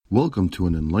Welcome to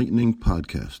an enlightening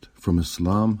podcast from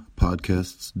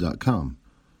IslamPodcasts.com.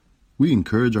 We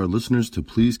encourage our listeners to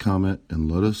please comment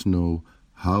and let us know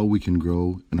how we can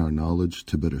grow in our knowledge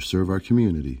to better serve our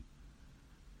community.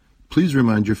 Please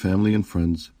remind your family and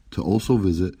friends to also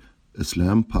visit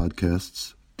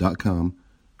IslamPodcasts.com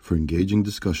for engaging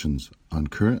discussions on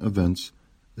current events,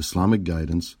 Islamic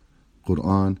guidance,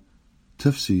 Quran,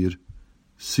 tafsir,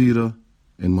 seerah,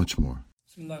 and much more.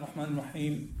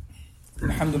 Bismillahirrahmanirrahim.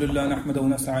 Alhamdulillah nahmadu wa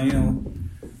nasta'inu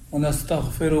wa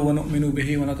nastaghfiru wa nu'minu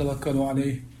bihi wa natawakkalu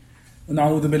alayhi wa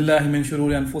na'udhu billahi min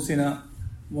shururi anfusina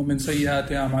wa min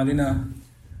sayyiati a'malina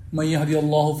man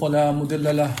yahdihillahu fala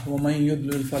mudilla lahu wa man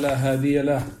yudlil fala hadiya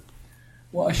lahu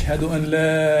wa ashhadu an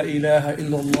la ilaha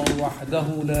illa Allah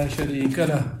wahdahu la sharika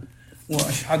lahu wa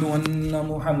ashhadu anna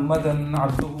Muhammadan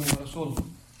 'abduhu wa rasuluhu.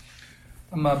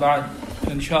 Amma ba'd.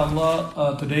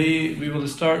 Inshallah, today we will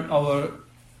start our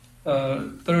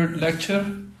third lecture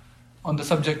on the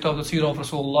subject of the seerah of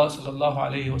Rasulullah sallallahu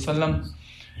alaihi wasallam,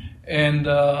 and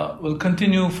we'll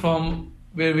continue from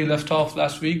where we left off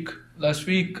last week. Last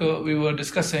week we were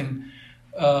discussing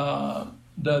the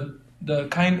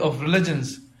kind of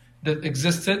religions that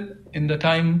existed in the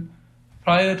time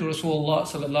prior to Rasulullah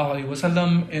sallallahu alaihi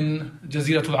wasallam in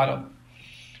Jaziratul Arab,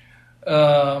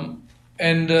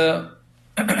 and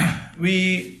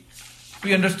we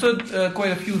understood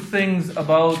quite a few things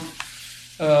about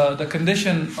the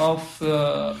condition of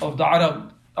the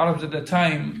Arabs at the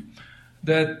time,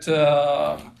 that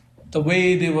the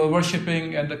way they were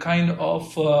worshipping and the kind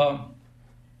of a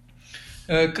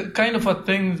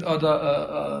things, or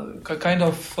the kind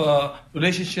of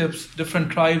relationships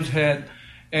different tribes had,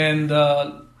 and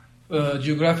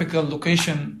geographical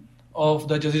location of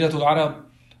the Jaziratul Arab,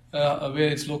 where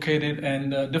it's located,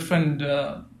 and different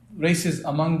races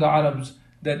among the Arabs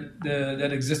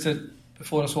that existed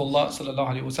before Rasulullah sallallahu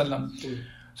alaihi wasallam.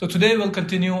 So today we'll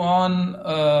continue on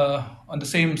the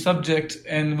same subject,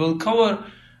 and we'll cover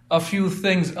a few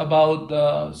things about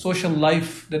the social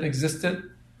life that existed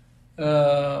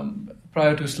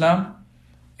prior to Islam,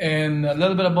 and a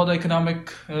little bit about the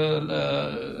economic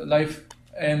life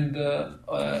and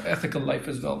ethical life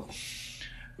as well.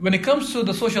 When it comes to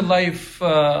the social life,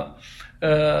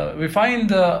 we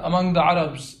find among the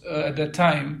Arabs at that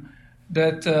time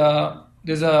that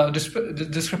there's a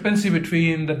discrepancy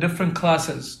between the different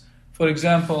classes. For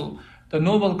example, in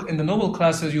the noble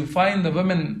classes, you find the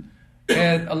women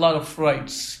had a lot of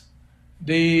rights.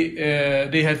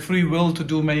 They had free will to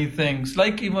do many things.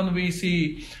 Like even we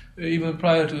see, even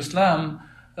prior to Islam,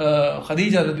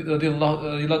 Khadija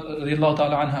radiallahu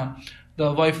ta'ala anha,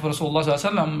 the wife of Rasulullah sallallahu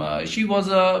alaihi wasallam, she was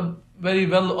a very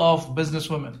well-off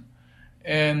businesswoman.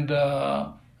 And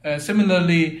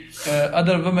similarly,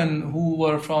 other women who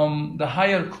were from the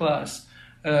higher class,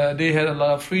 they had a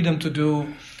lot of freedom to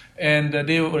do, and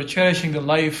they were cherishing the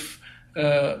life.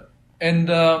 But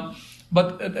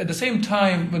at the same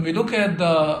time, when we look at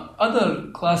the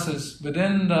other classes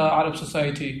within the Arab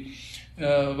society,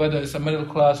 whether it's the middle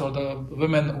class or the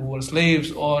women who were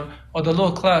slaves, or the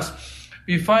lower class,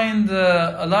 we find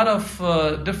a lot of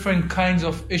different kinds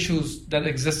of issues that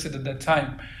existed at that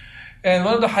time. And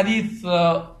one of the hadith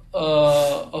of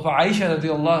Aisha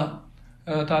radiallahu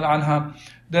ta'ala anha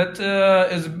that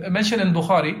is mentioned in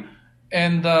Bukhari,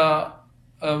 and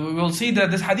we will see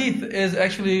that this hadith is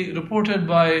actually reported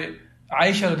by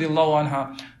Aisha radiallahu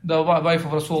anha, the wife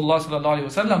of Rasulullah sallallahu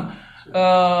alaihi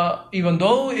wasallam. Even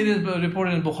though it is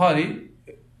reported in Bukhari,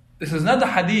 this is not the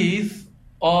hadith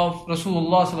of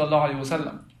Rasulullah sallallahu alaihi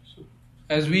wasallam.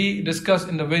 As we discussed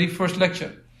in the very first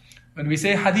lecture, when we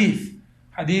say hadith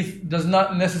does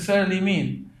not necessarily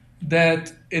mean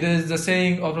that it is the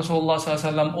saying of Rasulullah sallallahu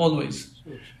alaihi wasallam always.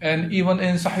 And even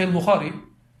in Sahih Bukhari,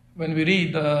 when we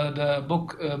read the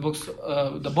book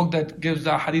that gives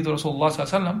the hadith of Rasulullah sallallahu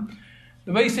alaihi wasallam,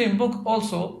 the very same book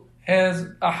also has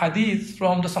a hadith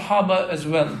from the Sahaba as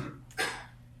well.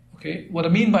 Okay, what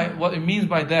it means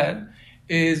by that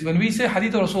is, when we say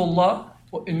hadith of Rasulullah,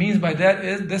 what it means by that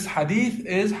is this hadith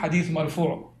is hadith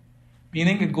marfu',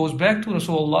 meaning it goes back to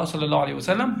Rasulullah sallallahu alaihi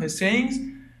wasallam, his sayings,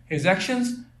 his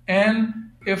actions, and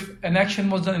if an action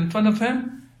was done in front of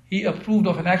him, he approved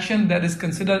of an action that is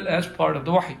considered as part of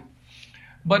the wahi.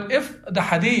 But if the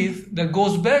hadith that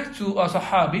goes back to a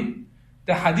sahabi,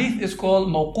 the hadith is called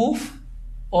mawquf,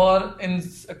 or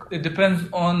it depends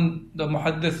on the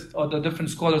muhaddith or the different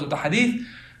scholars of the hadith.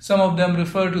 Some of them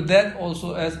refer to that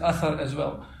also as athar as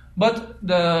well. But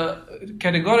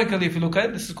categorically, if you look at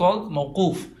it, this is called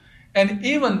mawquf. And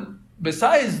even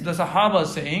besides the Sahaba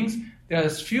sayings,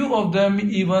 there's few of them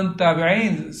even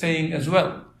tabi'een saying as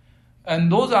well. And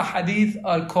those are hadith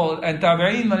are called, and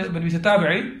tabi'een, when we say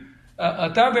tabi'i,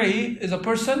 A tabi'i is a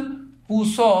person who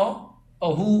saw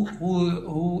or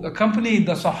who accompanied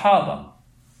the Sahaba,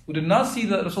 who did not see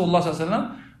the Rasulullah sallallahu alaihi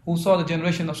wasallam, who saw the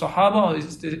generation of Sahaba or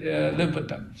lived with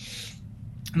them.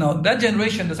 Now that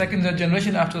generation, the second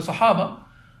generation after the Sahaba,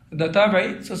 the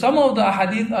tabi'i, so some of the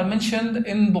ahadith are mentioned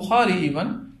in Bukhari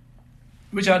even,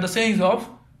 which are the sayings of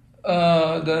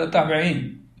the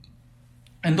tabi'in.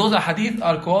 And those ahadith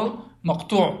are called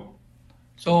maqtu'.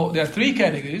 So there are three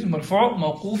categories: marfu',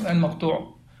 mawquf, and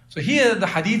maqtu'. So here the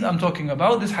hadith I'm talking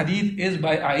about, this hadith is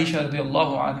by Aisha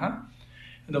radiallahu anha,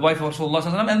 the wife of Rasulullah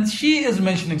sallallahu alaihi wasallam, and she is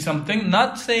mentioning something,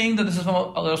 not saying that this is from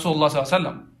Rasulullah sallallahu alaihi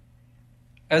wasallam.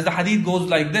 As the hadith goes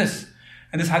like this,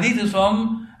 and this hadith is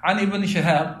from An Ibn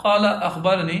Shihab, قال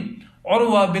أخبرني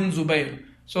Urwa bin Zubayr.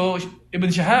 So Ibn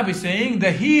Shihab is saying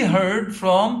that he heard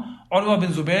from Urwa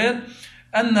bin Zubayr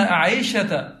أن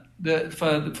عائشة,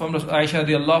 from Aisha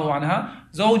radiallahu anha,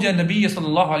 زوج النبي صلى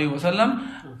الله عليه وسلم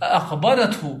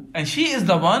أخبرته, and she is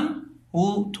the one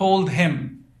who told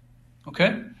him.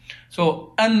 Okay,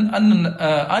 so أن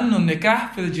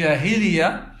النكاح في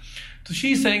الجاهلية. So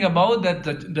she is saying about that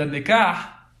the nikah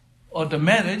or the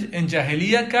marriage in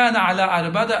Jahiliyyah كان على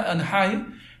أربعة أنحاء,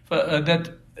 that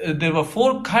there were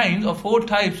four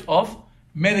types of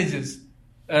marriages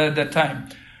at that time.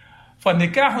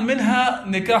 فنكاح منها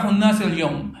نكاح الناس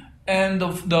اليوم, and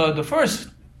the first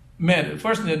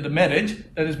the marriage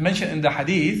that is mentioned in the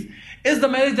hadith is the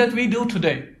marriage that we do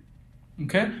today.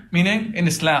 Okay, meaning in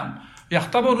Islam,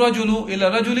 يخطب الرجل إلى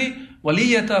رجل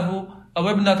وليته أو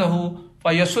ابنته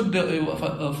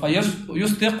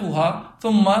فيصدقها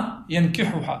ثم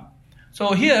ينكحها.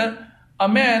 So here a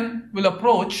man will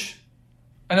approach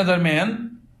another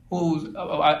man who's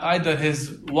either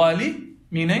his wali,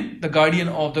 meaning the guardian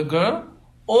of the girl,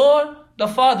 or the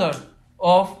father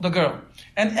of the girl,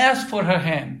 and ask for her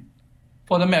hand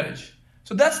for the marriage.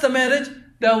 So that's the marriage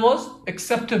that was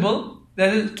acceptable.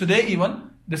 That is today even,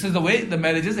 this is the way the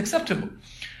marriage is acceptable.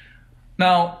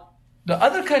 Now, the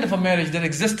other kind of a marriage that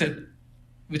existed,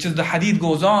 which is the hadith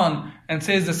goes on and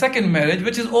says the second marriage,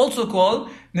 which is also called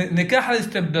nikah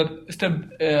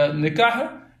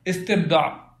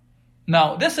istibda'.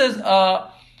 Now, this is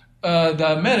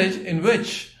the marriage in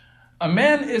which a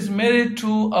man is married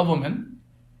to a woman,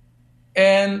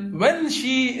 and when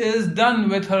she is done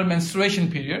with her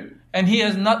menstruation period and he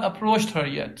has not approached her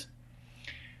yet,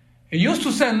 he used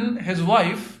to send his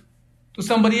wife to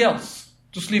somebody else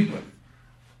to sleep with,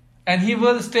 and he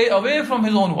will stay away from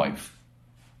his own wife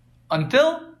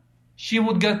until she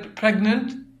would get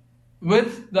pregnant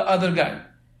with the other guy.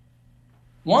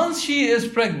 Once she is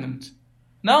pregnant,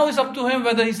 now it's up to him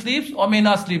whether he sleeps or may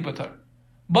not sleep with her.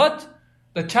 But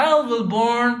the child will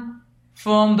born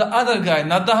from the other guy,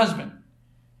 not the husband.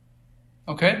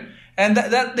 Okay? And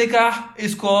that nikah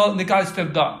is called nikah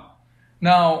istibda'.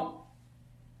 Now,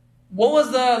 what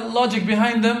was the logic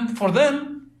behind them? For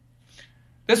them,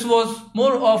 this was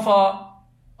more of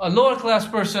a lower class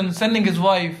person sending his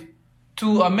wife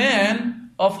to a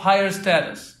man of higher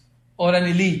status or an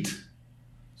elite.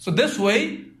 So this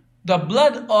way, the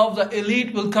blood of the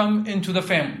elite will come into the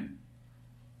family.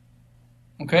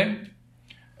 Okay?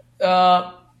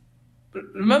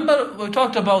 Remember, we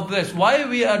talked about this. Why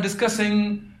we are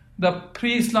discussing the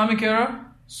pre-Islamic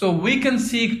era? So we can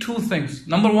seek two things.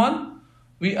 Number one,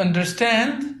 we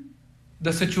understand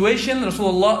the situation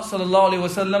Rasulullah sallallahu alaihi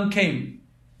wasallam came.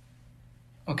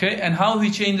 Okay? And how he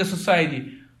changed the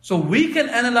society. So we can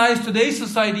analyze today's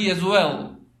society as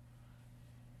well,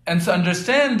 and to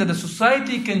understand that the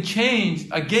society can change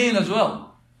again as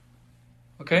well.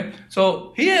 Okay,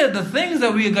 so here the things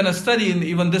that we are going to study in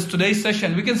even this today's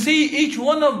session, we can see each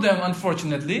one of them,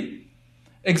 unfortunately,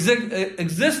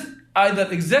 exist either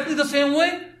exactly the same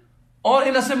way or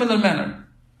in a similar manner.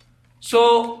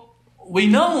 So we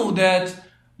know that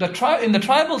in the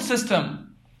tribal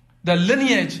system, the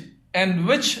lineage and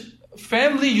which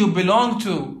family you belong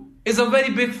to is a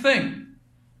very big thing.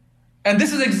 And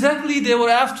this is exactly they were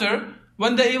after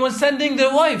when they were sending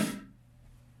their wife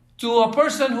to a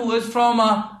person who is from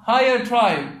a higher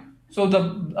tribe, so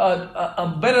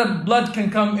a better blood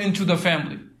can come into the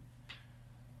family.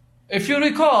 If you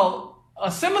recall,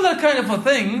 a similar kind of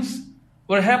things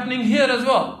were happening here as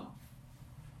well,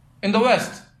 in the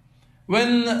West.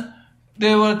 When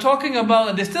they were talking about,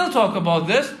 and they still talk about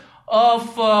this,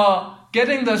 of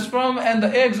getting the sperm and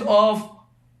the eggs of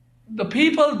the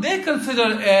people they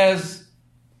consider as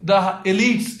the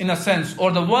elites in a sense,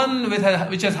 or the one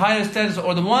which has higher status,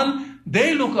 or the one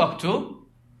they look up to,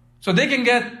 so they can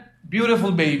get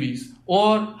beautiful babies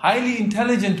or highly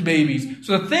intelligent babies.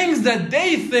 So the things that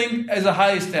they think as a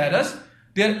high status,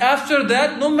 they're after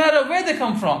that no matter where they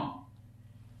come from.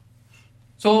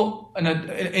 So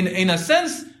in a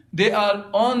sense, they are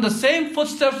on the same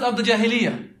footsteps of the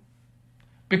Jahiliyyah.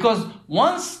 Because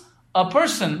once a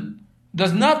person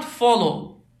does not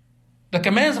follow the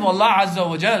commands of Allah Azza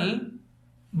wa Jal,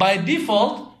 by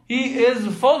default, he is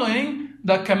following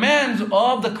the commands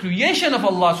of the creation of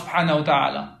Allah Subhanahu wa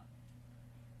Ta'ala.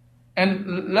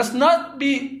 And let's not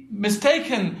be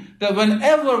mistaken that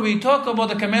whenever we talk about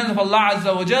the commands of Allah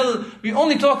Azza wa Jal, we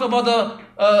only talk about the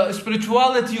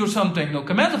spirituality or something. No,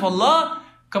 commands of Allah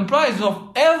comprise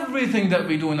of everything that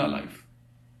we do in our life,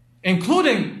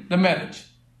 including the marriage.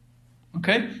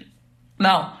 Okay?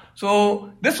 Now,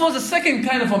 so this was the second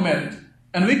kind of a marriage,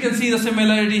 and we can see the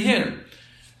similarity here.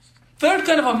 Third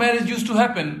kind of a marriage used to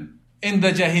happen in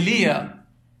the Jahiliyyah.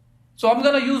 So I'm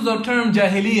going to use the term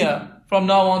Jahiliyyah from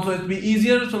now on so it'll be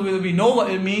easier, so we know what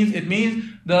it means. It means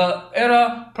the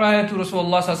era prior to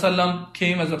Rasulullah ﷺ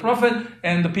came as a prophet,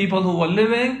 and the people who were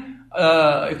living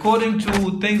according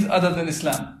to things other than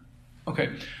Islam.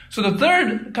 Okay. So the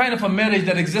third kind of a marriage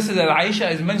that existed that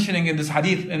Aisha is mentioning in this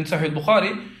hadith in Sahih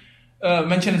Bukhari,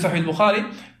 mentioned in Sahih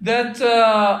Bukhari, that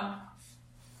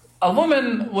a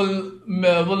woman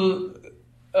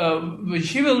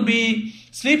she will be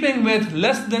sleeping with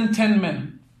less than 10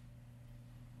 men.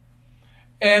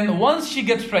 And once she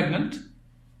gets pregnant,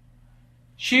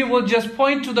 she will just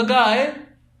point to the guy,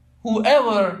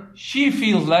 whoever she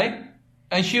feels like,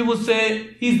 and she will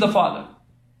say, he's the father.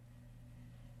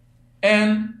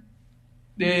 And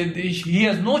he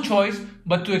has no choice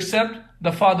but to accept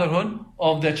the fatherhood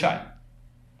of their child.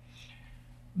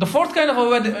 The fourth kind of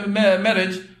a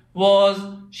marriage was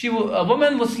a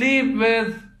woman would sleep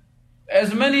with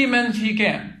as many men she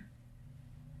can.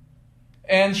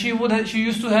 And she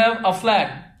used to have a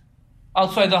flag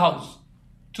outside the house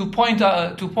to point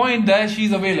that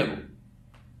she's available.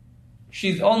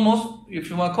 She's almost, if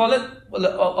you want to call it,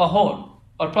 a whore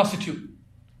or prostitute.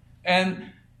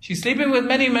 And she's sleeping with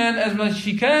many men as much as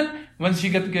she can. When she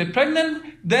get pregnant,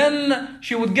 then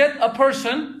she would get a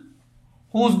person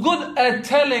who's good at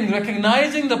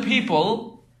recognizing the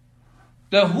people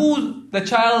who the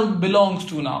child belongs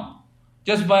to now,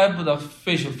 just by the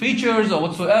facial features or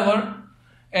whatsoever.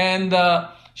 And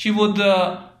she would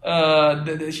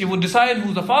decide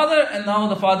who's the father, and now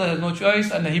the father has no choice,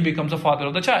 and he becomes the father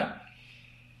of the child.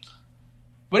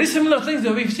 Very similar things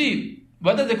that we see,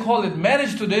 whether they call it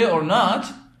marriage today or not,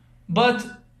 but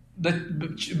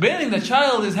bearing the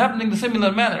child is happening in a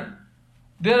similar manner.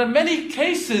 There are many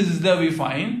cases that we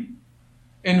find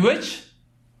in which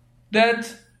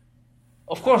that,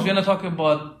 of course, we are not talking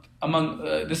about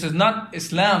this is not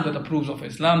Islam that approves of it.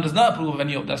 Islam does not approve of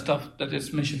any of that stuff that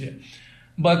is mentioned here.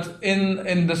 But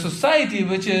in the society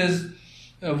which is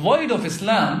void of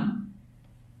Islam,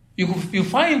 you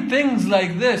find things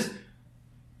like this.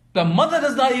 The mother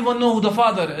does not even know who the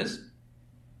father is.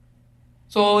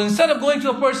 So instead of going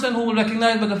to a person who will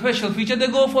recognize by the facial feature, they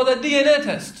go for the DNA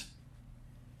test.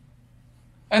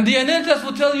 And DNA test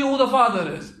will tell you who the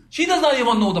father is. She does not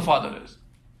even know who the father is.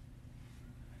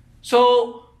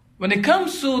 So when it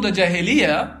comes to the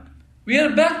Jahiliyyah, we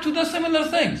are back to the similar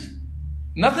things.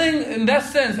 Nothing in that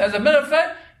sense. As a matter of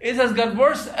fact, it has got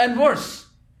worse and worse.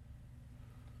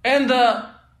 And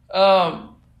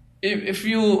if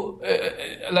you,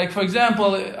 like for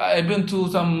example, I've been to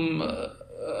some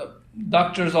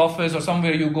doctor's office or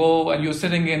somewhere you go and you're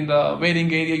sitting in the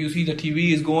waiting area, you see the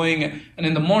TV is going, and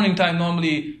in the morning time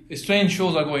normally strange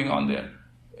shows are going on there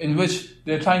in which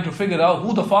they're trying to figure out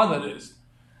who the father is.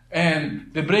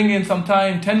 And they bring in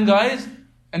sometime 10 guys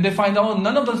and they find out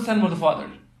none of the 10 were the father.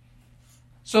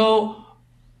 So,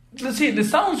 let's see, this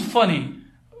sounds funny,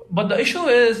 but the issue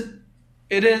is,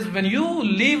 it is when you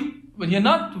leave, when you're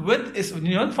not when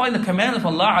you don't find the command of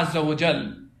Allah Azza wa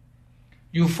Jal,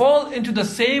 you fall into the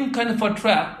same kind of a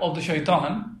trap of the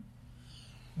shaitan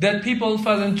that people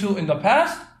fell into in the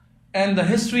past, and the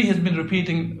history has been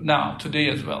repeating now, today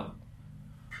as well.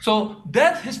 So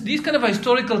these kind of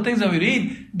historical things that we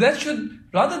read, that should,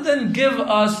 rather than give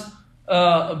us,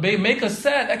 make us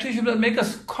sad, actually should make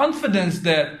us confidence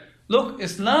that, look,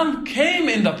 Islam came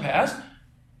in the past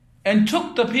and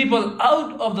took the people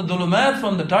out of the dhulumat,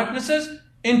 from the darknesses,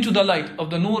 into the light of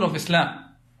the nur of Islam.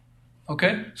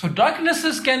 Okay? So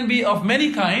darknesses can be of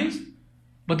many kinds,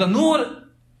 but the nur,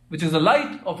 which is the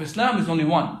light of Islam, is only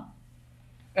one.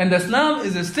 And Islam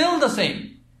is still the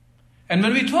same. And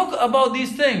when we talk about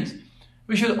these things,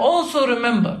 we should also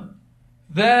remember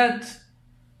that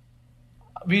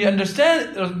we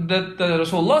understand that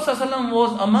Rasulullah ﷺ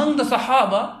was among the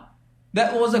Sahaba.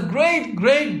 That was a great,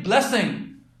 great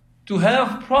blessing to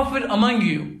have Prophet among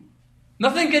you.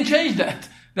 Nothing can change that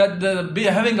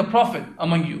having a Prophet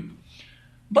among you.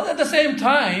 But at the same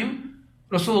time,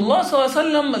 Rasulullah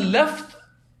ﷺ left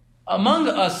among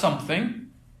us something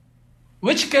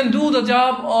which can do the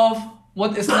job of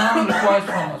what Islam requires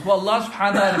from us, what Allah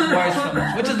subhanahu wa ta'ala requires from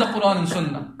us, which is the Quran and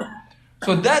Sunnah.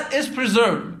 So that is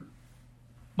preserved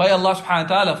by Allah subhanahu wa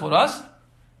ta'ala for us,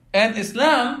 and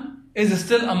Islam is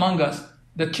still among us.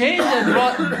 The change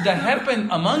that happened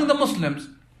among the Muslims,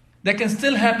 that can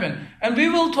still happen. And we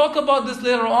will talk about this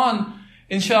later on,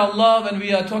 inshallah, when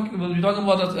we'll be talking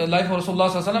about the life of Rasulullah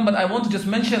sallallahu alaihi wasallam. But I want to just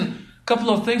mention a couple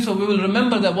of things so we will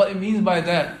remember that what it means by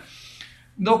that.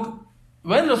 Look,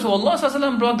 when Rasulullah sallallahu alaihi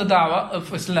wasallam brought the da'wah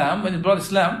of Islam, when he brought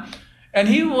Islam, and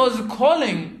he was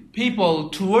calling people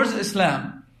towards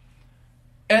Islam,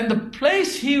 and the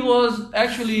place he was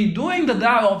actually doing the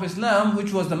da'wah of Islam,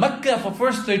 which was the Mecca for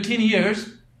first 13 years,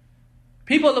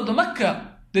 people of the Mecca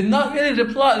did not really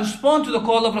respond to the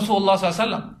call of Rasulullah sallallahu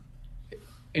alaihi wasallam.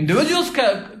 Individuals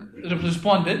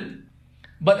responded,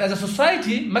 but as a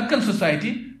society, Meccan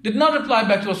society, did not reply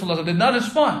back to Rasulullah, did not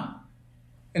respond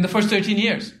in the first 13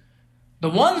 years. The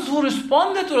ones who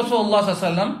responded to Rasulullah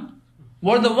ﷺ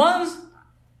were the ones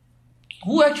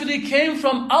who actually came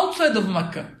from outside of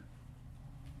Mecca.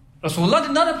 Rasulullah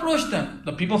did not approach them.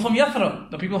 The people from Yathrib,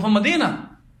 the people from Medina,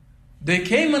 they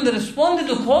came and they responded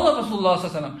to the call of Rasulullah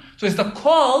ﷺ. So it's the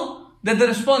call that they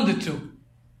responded to,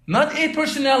 not a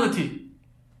personality.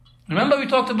 Remember we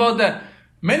talked about that.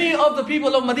 Many of the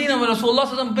people of Medina, when Rasulullah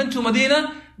ﷺ went to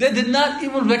Medina, they did not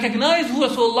even recognize who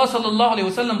Rasulullah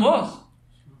ﷺ was.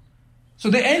 So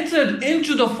they entered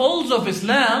into the folds of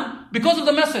Islam because of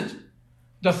the message.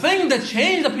 The thing that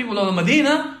changed the people of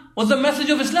Medina was the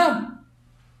message of Islam.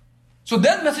 So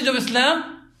that message of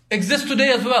Islam exists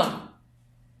today as well.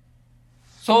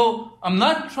 So I'm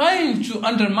not trying to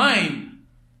undermine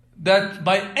that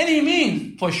by any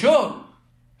means, for sure,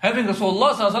 having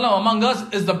Rasulullah ﷺ among us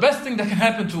is the best thing that can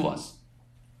happen to us.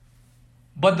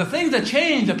 But the thing that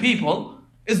changed the people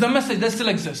is the message that still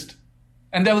exists.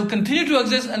 And they will continue to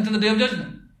exist until the Day of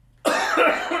Judgment. So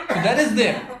that is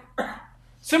there.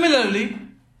 Similarly,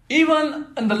 even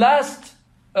in the last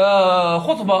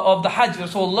khutbah of the Hajj,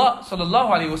 Rasulullah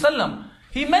sallallahu alaihi wasallam,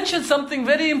 he mentioned something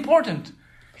very important.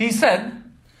 He said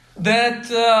that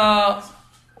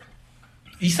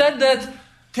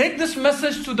take this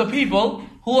message to the people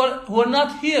who are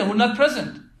not here, who are not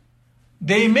present.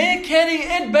 They may carry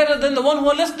it better than the one who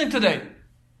are listening today.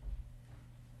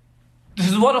 This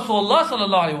is what Rasulullah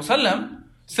sallallahu alaihi wasallam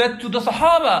said to the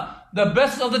Sahaba, the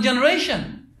best of the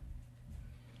generation.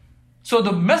 So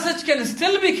the message can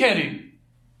still be carried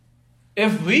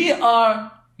if we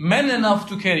are men enough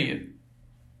to carry it.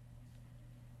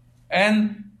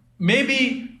 And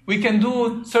maybe we can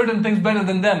do certain things better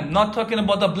than them. Not talking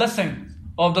about the blessing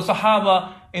of the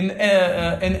Sahaba in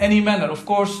any manner. Of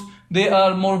course, they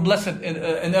are more blessed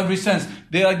in every sense.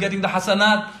 They are getting the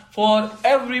hasanat for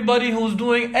everybody who's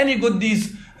doing any good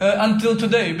deeds until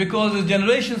today, because it's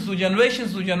generations to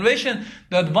generations to generation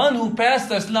that one who passed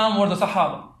the Islam were the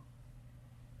Sahaba.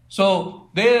 So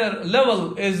their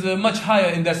level is much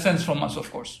higher in that sense from us,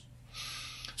 of course.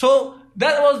 So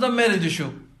that was the marriage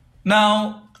issue.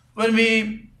 Now, when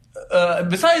we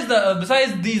besides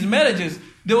these marriages,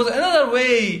 there was another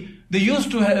way they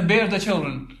used to bear the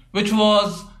children, which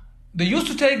was they used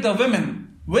to take the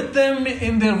women with them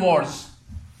in their wars.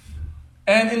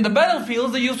 And in the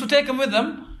battlefields, they used to take them with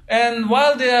them. And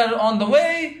while they are on the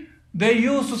way, they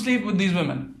used to sleep with these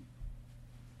women.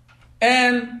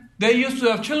 And they used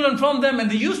to have children from them.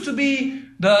 And they used to be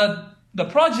the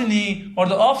progeny or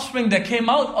the offspring that came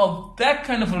out of that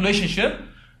kind of relationship.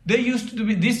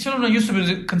 These children used to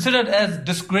be considered as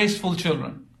disgraceful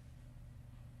children.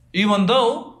 Even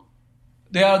though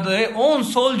they are their own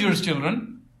soldiers'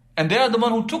 children. And they are the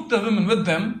one who took the women with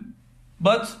them.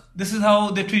 But this is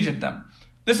how they treated them.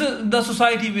 This is the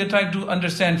society we are trying to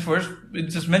understand first.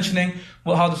 It's just mentioning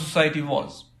how the society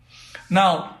was.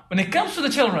 Now, when it comes to the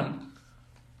children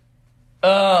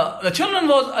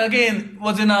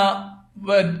was in a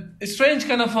strange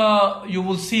kind of, you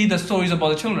will see the stories about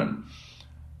the children.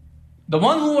 The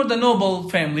one who were the noble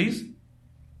families,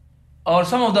 or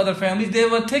some of the other families, they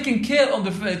were taking care of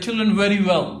the children very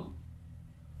well.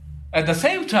 At the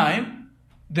same time,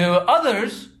 there were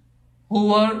others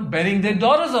who were burying their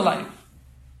daughters alive.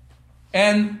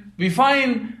 And we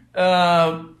find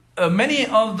many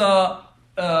of the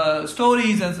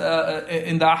stories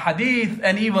in the hadith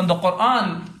and even the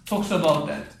Quran talks about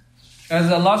that. As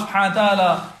Allah subhanahu wa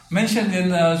ta'ala mentioned in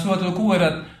Surah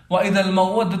Al-Quwarat, وَإِذَا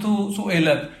الْمَوَّدَّةُ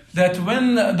سُئِلَتْ, that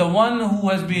when the one who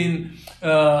has been,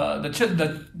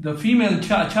 the female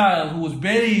child who was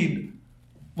buried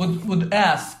would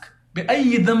ask,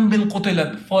 بِأَيِّ ذَنْبٍ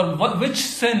قُتِلَتْ, for which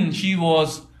sin she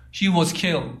was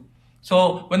killed.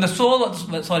 So when the souls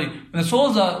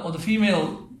are, or the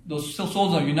female, those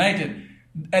souls are united,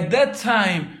 at that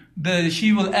time,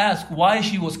 she will ask why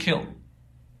she was killed.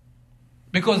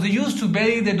 Because they used to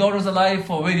bury their daughters alive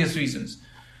for various reasons.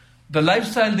 The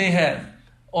lifestyle they had,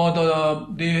 or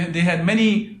they had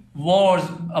many wars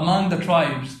among the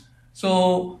tribes.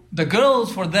 So the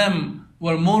girls for them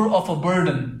were more of a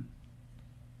burden,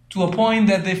 to a point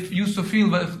that they used to feel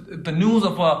that if the news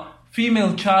of a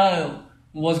female child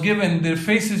was given, their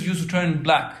faces used to turn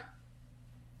black,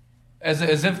 as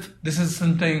if this is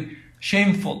something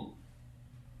shameful.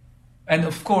 And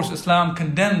of course, Islam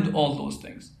condemned all those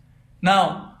things.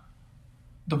 Now,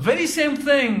 the very same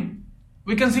thing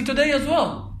we can see today as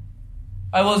well.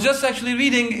 I was just actually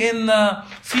reading in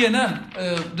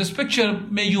CNN, this picture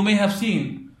you may have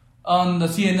seen on the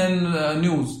CNN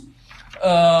news.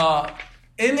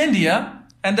 In India,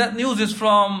 and that news is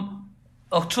from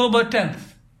October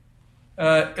 10th.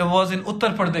 It was in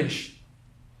Uttar Pradesh.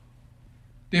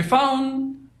 They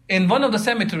found in one of the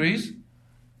cemeteries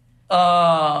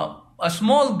a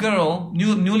small girl,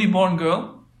 newly born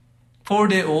girl,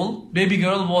 4-day-old baby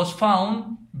girl, was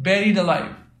found buried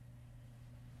alive.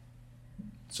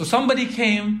 So somebody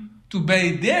came to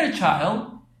bury their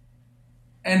child,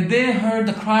 and they heard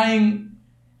the crying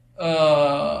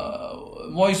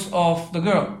voice of the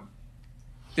girl.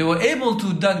 They were able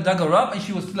to dug her up, and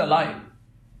she was still alive.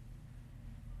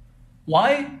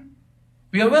 Why?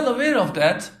 We are well aware of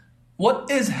that. What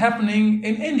is happening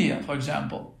in India, for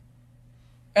example.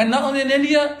 And not only in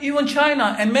India, even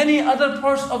China and many other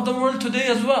parts of the world today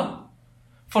as well.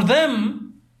 For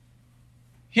them,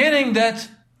 hearing that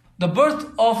the birth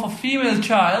of a female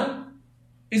child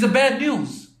is a bad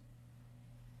news.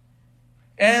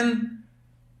 And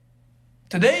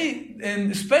today,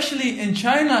 and especially in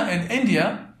China and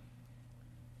India,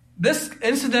 this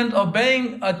incident of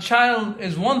burying a child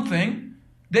is one thing.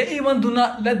 They even do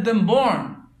not let them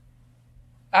born.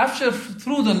 After,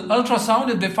 through the ultrasound,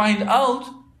 if they find out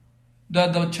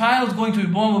that the child going to be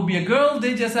born will be a girl,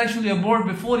 they just actually abort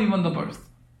before even the birth.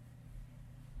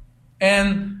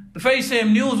 And the very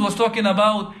same news was talking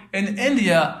about in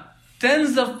India,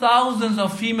 tens of thousands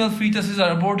of female fetuses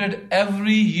are aborted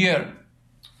every year.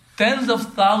 Tens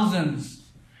of thousands.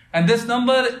 And this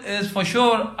number is for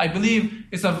sure, I believe,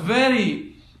 is a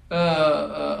very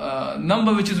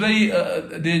number which is very,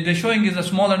 they're showing is a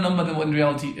smaller number than what in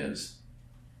reality is.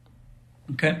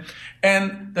 Okay?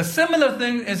 And the similar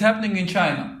thing is happening in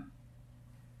China.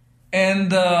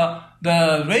 And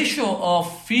the ratio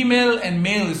of female and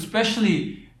male,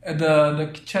 especially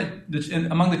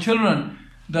among the children,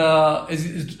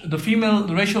 the female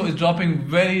ratio is dropping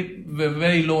very,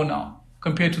 very low now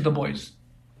compared to the boys.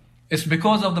 It's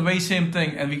because of the very same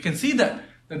thing, and we can see that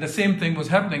the same thing was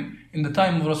happening in the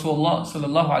time of Rasulullah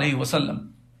sallallahu alaihi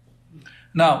wasallam.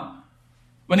 Now,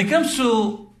 when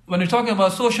we're talking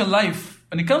about social life,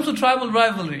 when it comes to tribal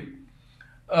rivalry,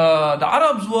 the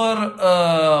Arabs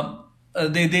were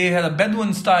they had a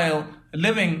Bedouin style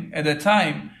living at that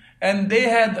time, and they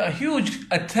had a huge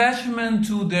attachment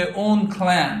to their own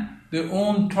clan, their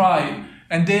own tribe,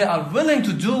 and they are willing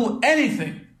to do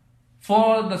anything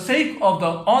for the sake of the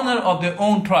honor of their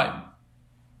own tribe.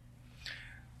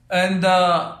 And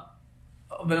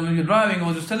when we were driving, I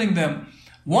was just telling them,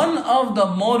 one of the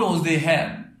mottos they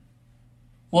had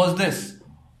was this: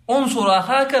 "Unsur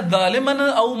akhaka dhaliman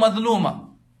aw madluma."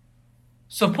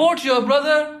 Support your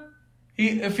brother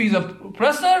if he's an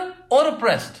oppressor or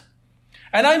oppressed.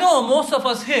 And I know most of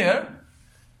us here,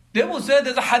 they will say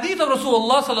there's a hadith of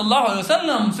Rasulullah sallallahu alaihi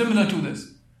wasallam similar to this.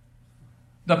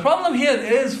 The problem here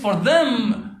is, for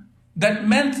them, that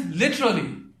meant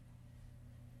literally.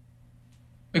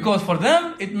 Because for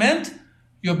them, it meant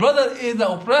your brother is the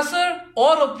oppressor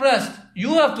or oppressed.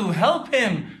 You have to help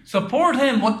him, support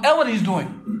him, whatever he's doing.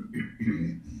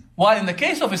 While in the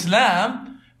case of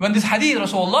Islam, when this hadith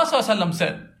Rasulullah ﷺ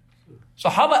said,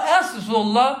 Sahaba asked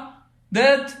Rasulullah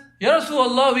that, Ya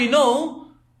Rasulullah, we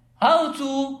know how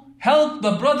to help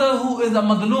the brother who is a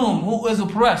madloom, who is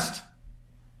oppressed.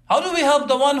 How do we help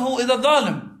the one who is a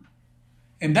dhalim?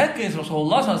 In that case,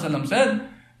 Rasulullah ﷺ said,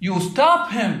 you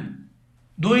stop him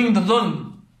doing the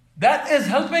dhulm. That is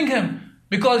helping him,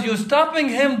 because you're stopping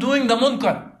him doing the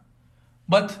munkar.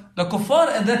 But the kuffar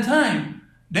at that time,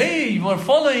 they were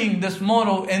following this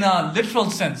motto in a literal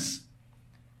sense.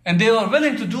 And they were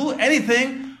willing to do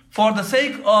anything for the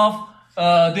sake of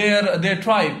their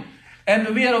tribe.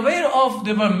 And we are aware of,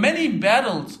 there were many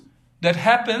battles that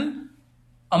happened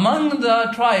among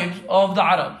the tribes of the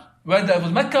Arabs, whether it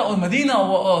was Mecca or Medina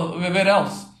or where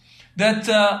else. That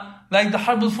like the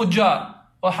Harb al-Fujjar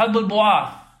or Harb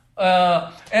al-Bu'ath,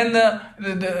 Many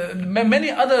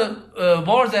other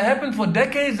wars that happened for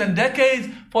decades and decades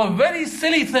for very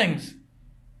silly things,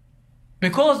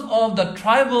 because of the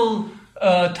tribal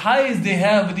ties they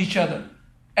have with each other.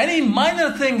 Any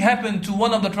minor thing happened to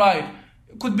one of the tribe.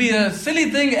 It could be a silly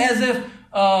thing, as if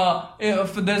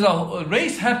there's a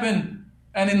race happened,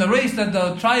 and in the race that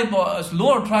the tribe or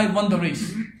lower tribe won the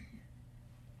race.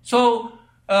 So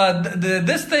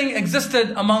this thing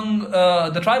existed among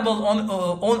the tribal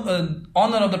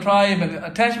honor of the tribe and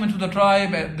attachment to the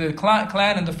tribe, and the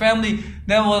clan and the family.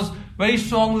 That was very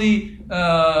strongly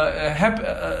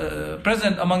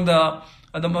present among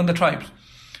the tribes.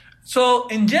 So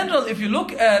in general, if you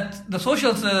look at the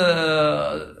social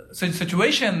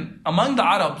situation among the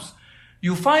Arabs,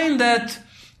 you find that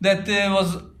there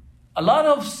was a lot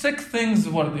of sick things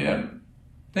were there.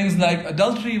 Things like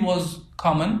adultery was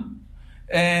common,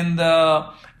 and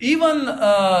even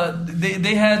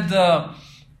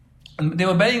they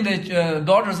were burying their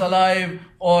daughters alive,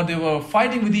 or they were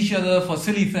fighting with each other for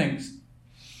silly things.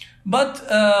 But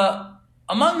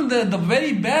among the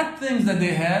very bad things that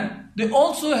they had, they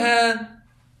also had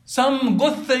some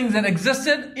good things that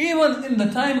existed even in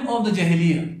the time of the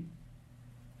Jahiliyyah.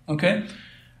 Okay?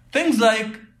 Things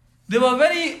like, they were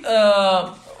very,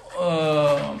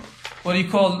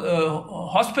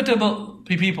 hospitable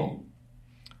people.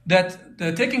 That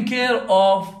they're taking care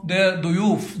of their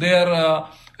duyuf,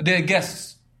 their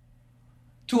guests.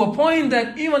 To a point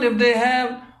that even if they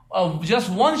have just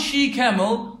one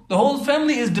she-camel, the whole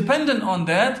family is dependent on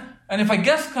that. And if a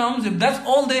guest comes, if that's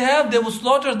all they have, they will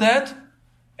slaughter that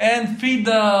and feed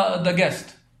the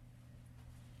guest.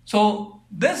 So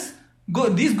these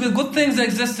good things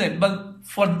existed, but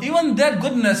for even that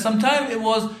goodness, sometimes it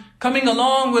was coming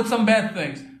along with some bad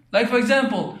things. Like, for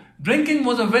example, drinking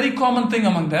was a very common thing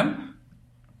among them.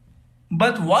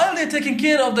 But while they're taking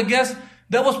care of the guest,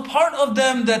 there was part of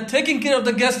them that taking care of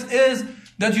the guest is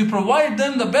that you provide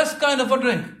them the best kind of a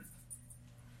drink.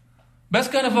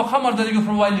 Best kind of a khamar that you can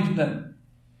provide to them.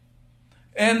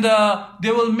 And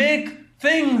they will make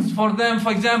things for them,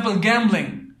 for example,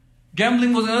 gambling.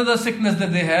 Gambling was another sickness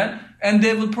that they had, and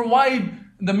they will provide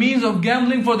the means of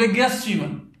gambling for their guests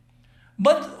even.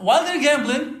 But while they're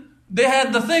gambling, they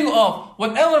had the thing of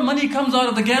whatever money comes out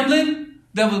of the gambling,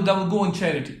 that will go in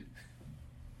charity.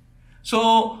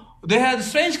 So they had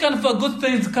strange kind of good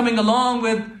things coming along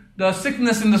with the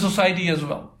sickness in the society as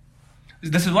well.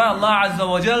 This is why Allah Azza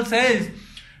wa Jal says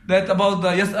that about the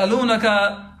يَسْأَلُونَكَ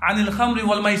عَنِ الْخَمْرِ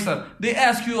وَالْمَيْسَرِ. They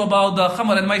ask you about the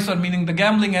khamr and maisar, meaning the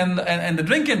gambling and the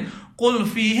drinking. قُلْ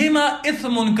فِيهِمَا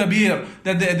إِثْمٌ كَبِيرٌ.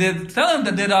 That they tell them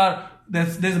that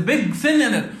there's a big sin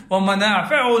in it.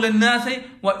 وَمَنَافِعُ لِلنَّاسِ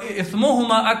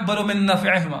وَإِثْمُهُمَا أَكْبَرُ مِنْ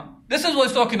نَفِعِهِمَا. This is what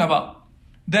he's talking about.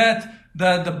 That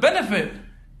the benefit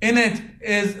in it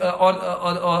is, or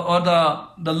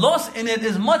the loss in it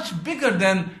is much bigger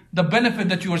than the benefit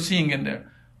that you are seeing in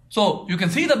there. So you can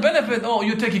see the benefit,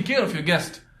 you're taking care of your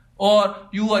guest, or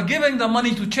you are giving the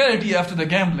money to charity after the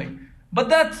gambling. But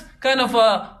that kind of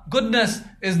a goodness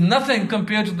is nothing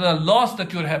compared to the loss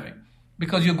that you're having,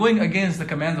 because you're going against the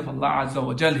commands of Allah Azza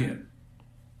wa Jal here.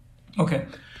 Okay.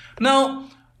 Now,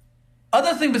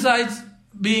 other thing besides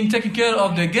being taken care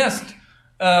of the guest,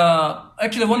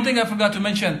 actually one thing I forgot to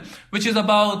mention, which is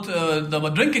about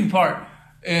the drinking part.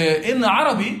 In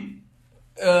Arabic,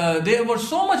 they were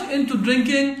so much into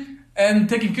drinking and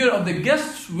taking care of the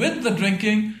guests with the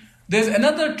drinking. There's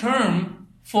another term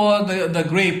for the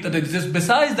grape that exists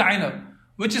besides the inab,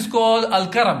 which is called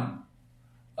al-karam.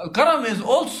 Al-karam is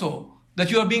also that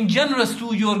you are being generous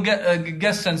to your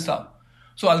guests and stuff.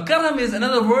 So al-karam is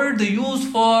another word they use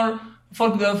for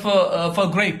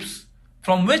grapes,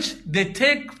 from which they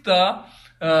take the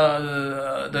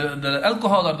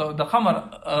alcohol or the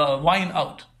khamar wine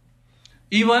out.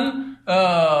 Even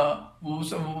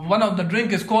one of the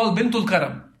drink is called Bintul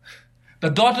Karam, the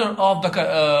daughter of the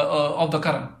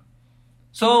Karam.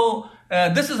 So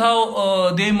this is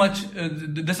how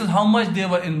much they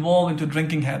were involved into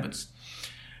drinking habits.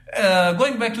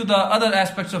 Going back to the other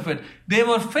aspects of it, they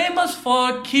were famous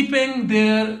for keeping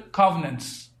their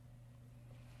covenants.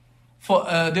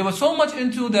 They were so much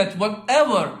into that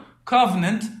whatever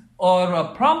covenant or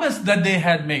a promise that they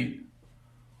had made,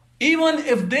 even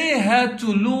if they had to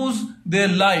lose their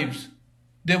lives,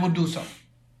 they would do so.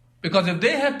 Because if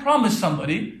they had promised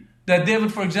somebody that they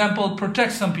would, for example,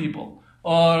 protect some people,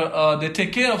 or they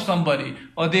take care of somebody,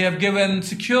 or they have given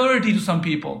security to some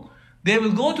people, they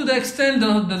will go to the extent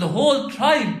that the whole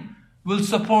tribe will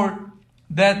support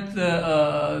that.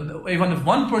 Even if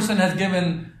one person has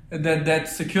given that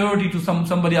security to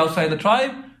somebody outside the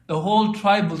tribe, the whole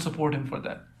tribe will support him for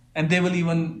that. And they will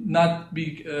even not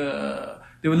be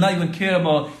They will not even care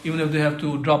about, even if they have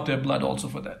to drop their blood also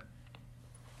for that.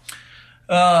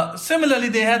 Similarly,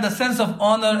 they had the sense of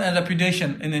honor and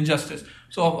reputation in injustice.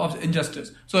 So of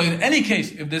injustice. So in any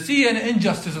case, if they see an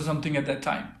injustice or something at that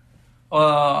time,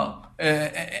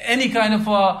 any kind of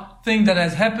a thing that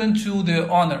has happened to their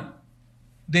honor,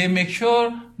 they make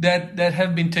sure that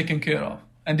have been taken care of,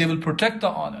 and they will protect the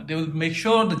honor. They will make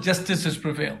sure the justice is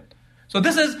prevailed. So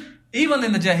this is, even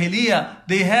in the Jahiliyyah,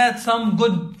 they had some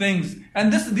good things,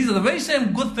 and these are the very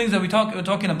same good things that we're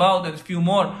talking about, and a few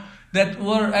more that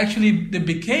were actually, they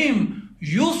became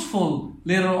useful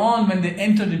later on when they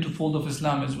entered into fold of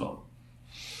Islam as well.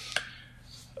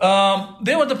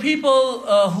 They were the people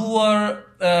who were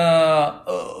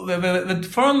with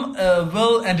firm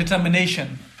will and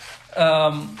determination.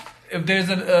 If there's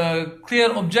a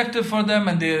clear objective for them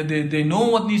and they know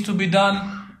what needs to be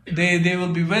done, they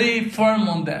will be very firm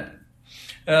on that.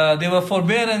 They were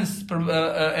forbearance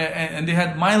and they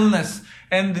had mildness,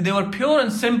 and they were pure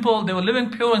and simple. They were living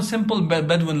pure and simple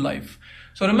Bedouin life.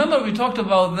 So remember, we talked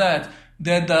about that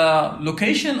the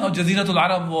location of Jaziratul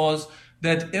Arab was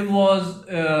that it was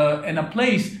in a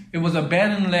place, it was a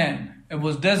barren land, it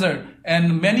was desert,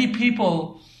 and many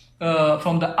people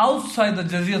from the outside the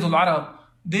Jaziratul Arab,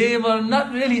 they were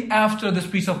not really after this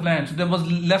piece of land, so they was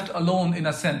left alone in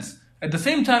a sense. At the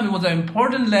same time, it was an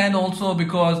important land also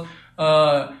because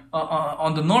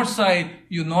on the north side,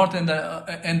 north and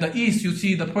the east, you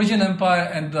see the Persian Empire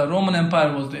and the Roman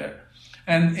Empire was there.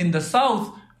 And in the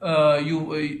south,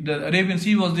 the Arabian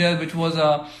Sea was there, which was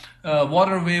a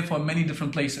waterway for many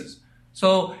different places.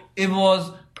 So it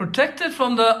was protected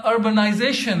from the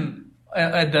urbanization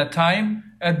at that time.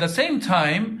 At the same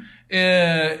time,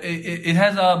 it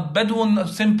has a Bedouin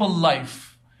simple life.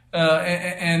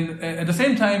 And at the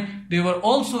same time, they were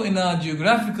also in a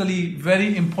geographically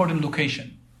very important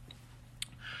location.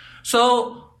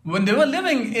 So when they were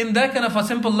living in that kind of a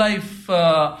simple life,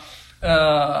 they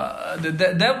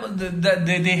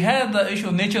had the issue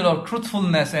of nature of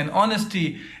truthfulness and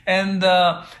honesty, and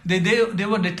they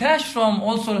were detached from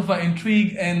all sort of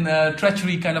intrigue and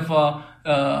treachery kind of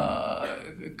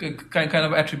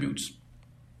attributes.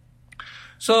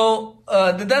 So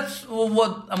that's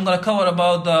what I'm going to cover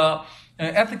about the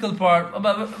ethical part,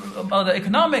 about the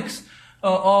economics.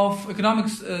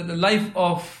 The life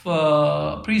of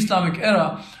pre-Islamic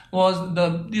era was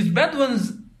these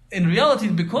Bedouins. In reality,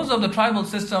 because of the tribal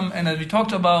system, and as we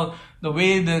talked about the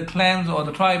way the clans or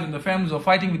the tribes and the families were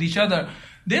fighting with each other,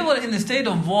 they were in a state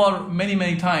of war many,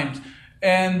 many times.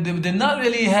 And they did not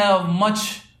really have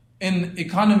much in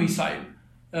economy side.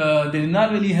 They did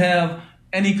not really have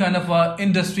any kind of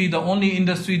industry. The only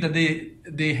industry that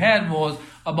they had was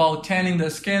about tanning the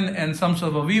skin and some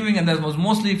sort of weaving, and that was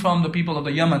mostly from the people of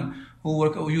the Yemen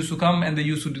who used to come and they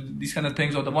used to do these kind of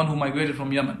things, or the one who migrated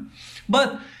from Yemen.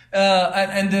 But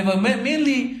and they were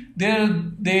mainly there.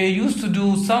 They used to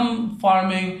do some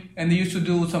farming and they used to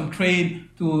do some trade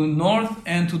to north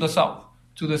and to the south,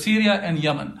 to the Syria and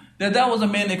Yemen. That was the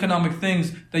main economic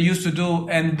things they used to do,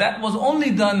 and that was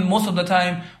only done most of the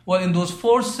time in those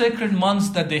 4 sacred months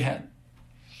that they had.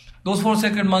 Those 4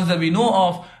 sacred months that we know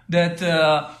of, that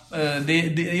they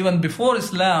even before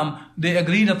Islam, they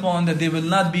agreed upon that they will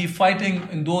not be fighting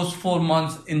in those 4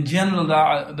 months. In general,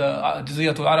 the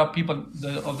Jaziratul Arab people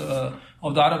of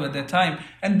the Arab at that time,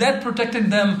 and that protected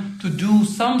them to do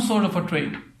some sort of a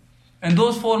trade. And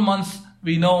those 4 months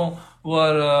we know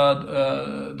were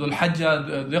Dhul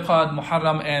Hajjah, Dhiqad,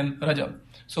 Muharram, and Rajab.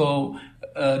 So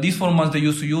these 4 months they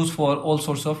used to use for all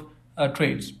sorts of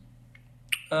trades.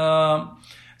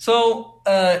 So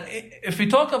if we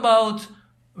talk about,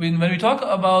 when we talk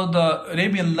about the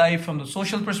Arabian life from the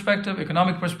social perspective,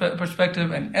 economic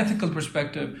perspective, and ethical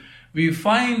perspective, we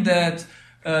find that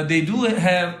they do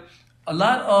have a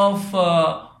lot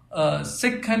of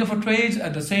sick kind of a trades.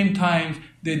 At the same time,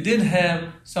 they did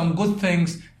have some good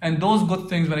things, and those good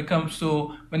things, when it comes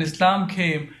to when Islam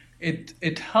came,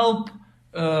 it helped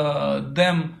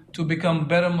them to become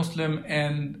better Muslim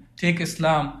and take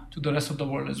Islam to the rest of the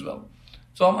world as well.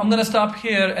 So I'm going to stop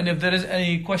here, and if there is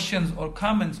any questions or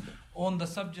comments on the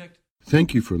subject.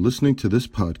 Thank you for listening to this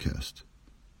podcast.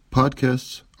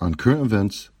 Podcasts on current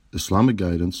events, Islamic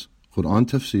guidance, Quran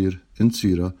tafsir, and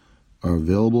seerah are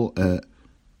available at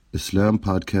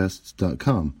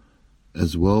islampodcasts.com,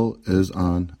 as well as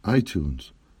on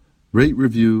iTunes. Rate,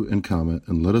 review, and comment,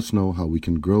 and let us know how we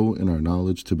can grow in our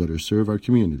knowledge to better serve our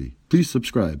community. Please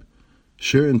subscribe,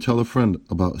 share, and tell a friend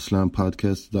about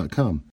islampodcasts.com.